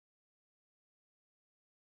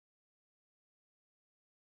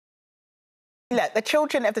Look, the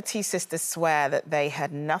children of the two sisters swear that they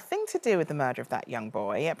had nothing to do with the murder of that young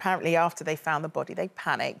boy. Apparently, after they found the body, they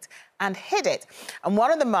panicked and hid it. And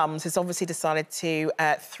one of the mums has obviously decided to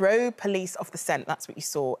throw police off the scent. That's what you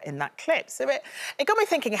saw in that clip. So it got me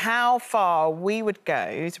thinking how far we would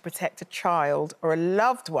go to protect a child or a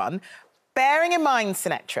loved one, bearing in mind,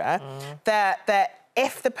 Sinetra, that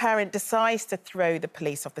if the parent decides to throw the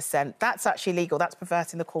police off the scent, that's actually illegal. That's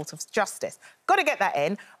perverting the court of justice. Got to get that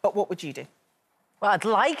in, but what would you do? Well, I'd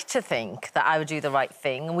like to think that I would do the right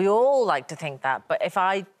thing, and we all like to think that, but if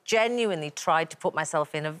I genuinely tried to put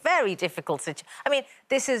myself in a very difficult situation... I mean,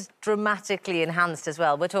 this is dramatically enhanced as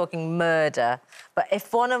well. We're talking murder. But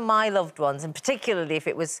if one of my loved ones, and particularly if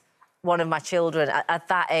it was one of my children at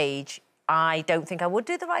that age, I don't think I would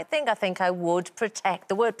do the right thing. I think I would protect.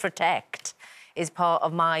 The word protect is part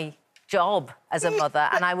of my job as a mother,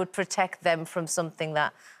 and I would protect them from something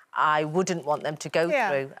that I wouldn't want them to go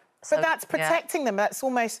through. So, but that's protecting them. That's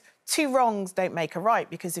almost two wrongs don't make a right,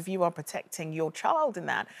 because if you are protecting your child in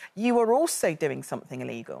that, you are also doing something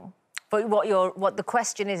illegal. But what the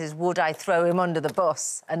question is would I throw him under the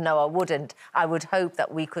bus? And no, I wouldn't. I would hope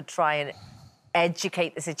that we could try and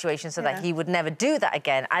educate the situation so that he would never do that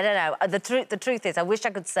again. I don't know. The truth is, I wish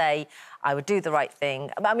I could say I would do the right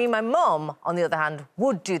thing. I mean, my mum, on the other hand,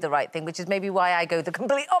 would do the right thing, which is maybe why I go the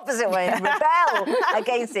complete opposite way and rebel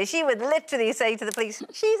against it. She would literally say to the police,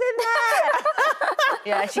 "She's in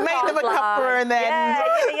there." She make them a cuppa and then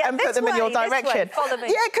and put them in your direction. Follow me.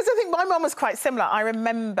 Yeah, because I think my mum was quite similar. I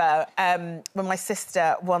remember when my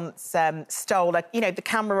sister once stole, the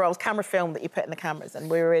camera film that you put in the cameras, and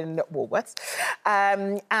we were in Woolworths,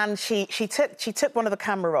 and she took one of the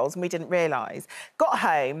camera rolls, and we didn't realise. Got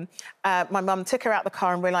home. My mum took her out the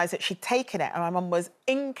car and realised that she'd taken it, and my mum was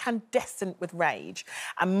incandescent with rage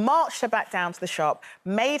and marched her back down to the shop,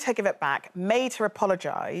 made her give it back, made her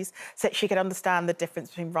apologise so that she could understand the difference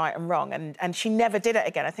between right and wrong, and she never did it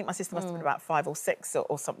again. I think my sister must have been about 5 or 6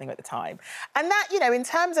 or something at the time. And that, in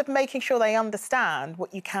terms of making sure they understand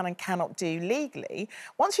what you can and cannot do legally,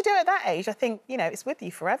 once you do it at that age, I think, it's with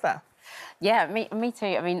you forever. Yeah, me too.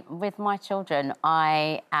 I mean, with my children,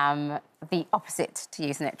 I am the opposite to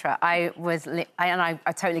you, Sinetra. I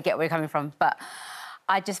totally get where you're coming from, but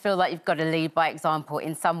I just feel like you've got to lead by example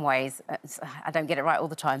in some ways. I don't get it right all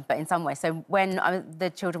the time, but in some ways. So when the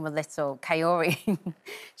children were little, Kaori,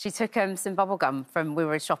 she took some bubble gum we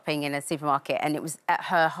were shopping in a supermarket, and it was at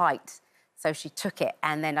her height. So she took it,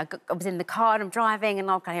 and then I was in the car and I'm driving, and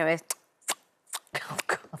I can hear it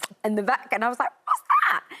in the back, and I was like, "What's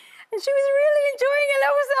that?" And she was really enjoying it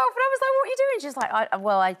herself. And I was like, "What are you doing?" She's like,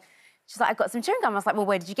 she's like, "I got some chewing gum." I was like, "Well,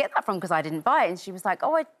 where did you get that from?" Because I didn't buy it. And she was like,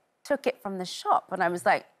 "Oh, I took it from the shop." And I was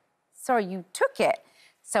like, "Sorry, you took it?"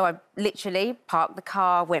 So I literally parked the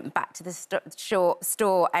car, went back to the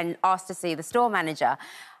store and asked to see the store manager.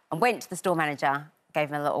 I went to the store manager, gave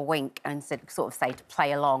him a little wink and said, to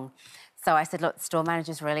play along. So I said, "Look, the store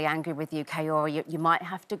manager's really angry with you, Kaori. You might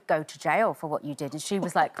have to go to jail for what you did." And she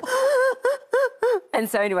was like... And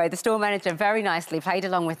so, anyway, the store manager very nicely played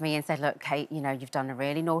along with me and said, "Look, Kate, you've done a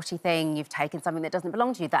really naughty thing. You've taken something that doesn't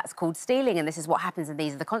belong to you. That's called stealing, and this is what happens, and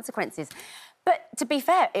these are the consequences." But to be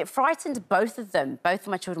fair, it frightened both of them. Both of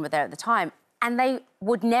my children were there at the time, and they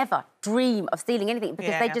would never dream of stealing anything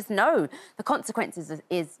because they just know the consequences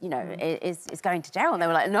is going to jail. And they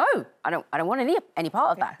were like, "No, I don't want any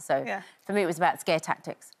part of that." So for me, it was about scare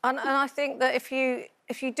tactics. And I think that if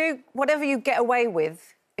you do whatever you get away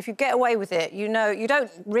with, if you get away with it, you don't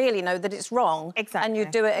really know that it's wrong. Exactly. And you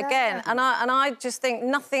do it again. And I just think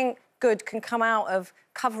nothing good can come out of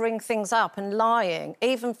covering things up and lying,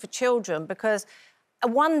 even for children, because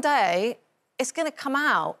one day it's going to come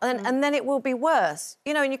out and then it will be worse.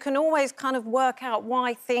 And you can always kind of work out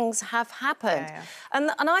why things have happened.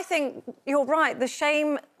 And I think you're right,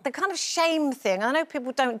 the kind of shame thing, I know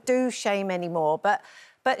people don't do shame anymore,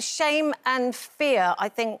 but shame and fear, I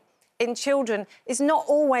think, in children is not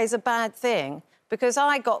always a bad thing, because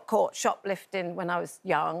I got caught shoplifting when I was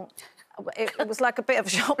young. It was like a bit of a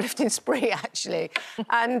shoplifting spree, actually.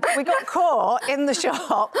 And we got caught in the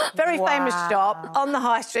shop, very famous shop, on the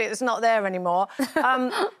high street. It's not there anymore.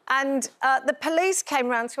 The police came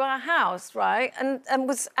round to our house, right? And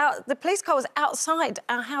the police car was outside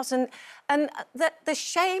our house. And the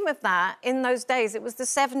shame of that in those days, it was the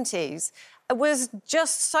 70s, was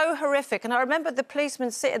just so horrific. And I remember the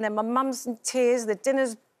policeman sitting there, my mum's in tears, the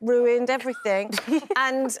dinner's ruined, everything.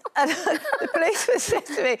 and the policeman said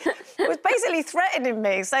to me, was basically threatening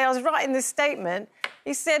me, saying I was writing this statement.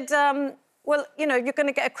 He said, "Well, you're going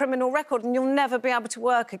to get a criminal record and you'll never be able to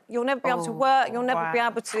work. You'll never be able to work. You'll never be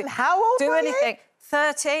able to how old do anything."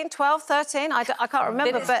 12, 13, I can't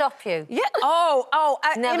remember. Did it stop you? Yeah.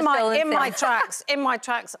 Never in my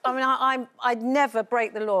tracks. I mean, I'd never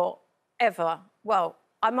break the law, ever. Well,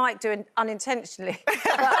 I might do it unintentionally, but no,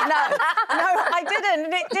 I didn't.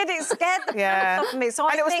 And it scared the pants off me. So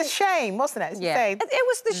and it was the shame, wasn't it? It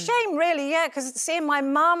was the shame, really, yeah, because seeing my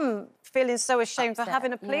mum feeling so ashamed for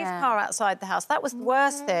having a police car outside the house, that was the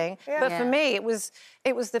worst thing. But for me, it was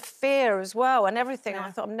the fear as well and everything. And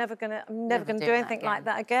I thought, I'm never gonna do anything like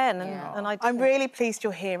that again. And I didn't. I'm really pleased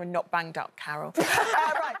you're here and not banged up, Carol.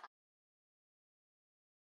 Right.